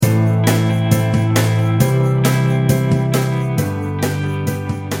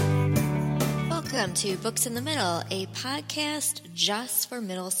to Books in the Middle, a podcast just for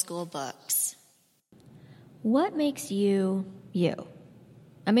middle school books. What makes you, you?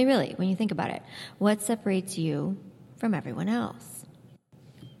 I mean, really, when you think about it, what separates you from everyone else?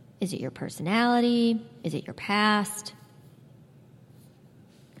 Is it your personality? Is it your past?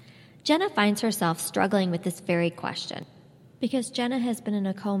 Jenna finds herself struggling with this very question because Jenna has been in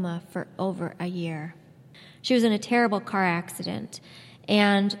a coma for over a year. She was in a terrible car accident,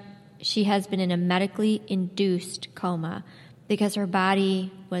 and she has been in a medically induced coma because her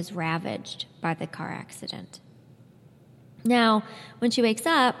body was ravaged by the car accident. Now, when she wakes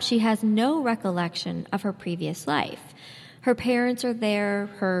up, she has no recollection of her previous life. Her parents are there,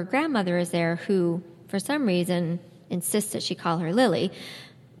 her grandmother is there, who, for some reason, insists that she call her Lily.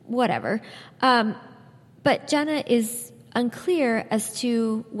 Whatever. But Jenna is unclear as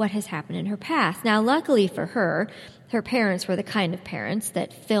to what has happened in her past. Now, luckily for her, her parents were the kind of parents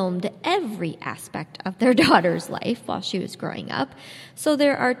that filmed every aspect of their daughter's life while she was growing up. So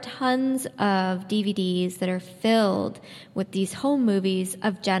there are tons of DVDs that are filled with these home movies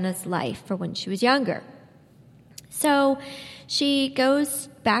of Jenna's life for when she was younger. So she goes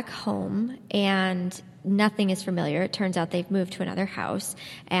back home and nothing is familiar. It turns out they've moved to another house,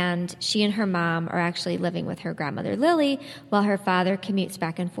 and she and her mom are actually living with her grandmother Lily while her father commutes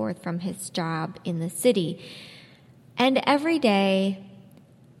back and forth from his job in the city. And every day,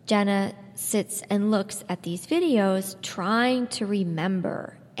 Jenna sits and looks at these videos trying to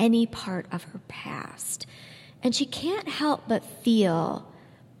remember any part of her past. And she can't help but feel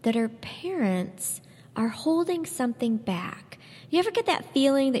that her parents are holding something back. You ever get that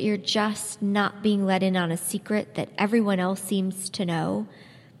feeling that you're just not being let in on a secret that everyone else seems to know?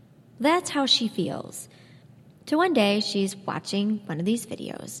 That's how she feels. So one day, she's watching one of these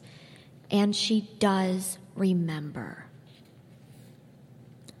videos, and she does remember.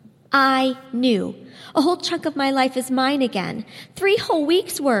 I knew. A whole chunk of my life is mine again. 3 whole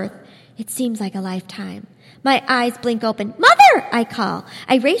weeks worth. It seems like a lifetime. My eyes blink open. Mother, I call.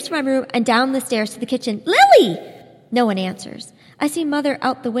 I race from my room and down the stairs to the kitchen. Lily! No one answers. I see Mother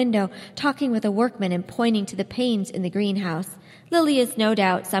out the window, talking with a workman and pointing to the panes in the greenhouse. Lily is no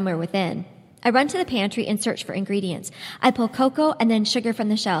doubt somewhere within. I run to the pantry and search for ingredients. I pull cocoa and then sugar from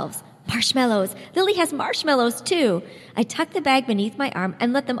the shelves. Marshmallows. Lily has marshmallows, too. I tuck the bag beneath my arm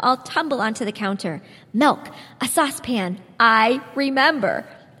and let them all tumble onto the counter. Milk. A saucepan. I remember.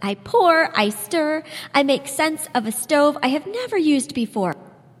 I pour. I stir. I make sense of a stove I have never used before.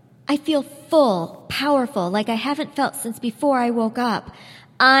 I feel full, powerful, like I haven't felt since before I woke up.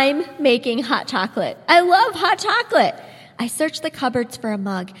 I'm making hot chocolate. I love hot chocolate. I search the cupboards for a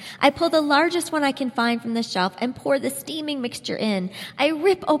mug. I pull the largest one I can find from the shelf and pour the steaming mixture in. I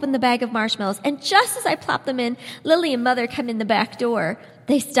rip open the bag of marshmallows, and just as I plop them in, Lily and Mother come in the back door.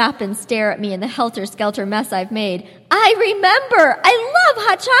 They stop and stare at me in the helter-skelter mess I've made. I remember! I love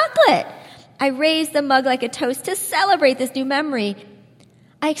hot chocolate! I raise the mug like a toast to celebrate this new memory.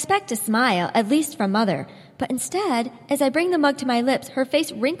 I expect a smile, at least from Mother, but instead, as I bring the mug to my lips, her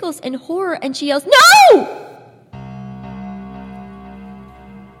face wrinkles in horror and she yells, "No!"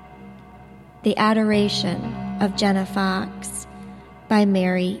 The Adoration of Jenna Fox by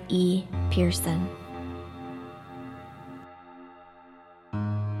Mary E. Pearson.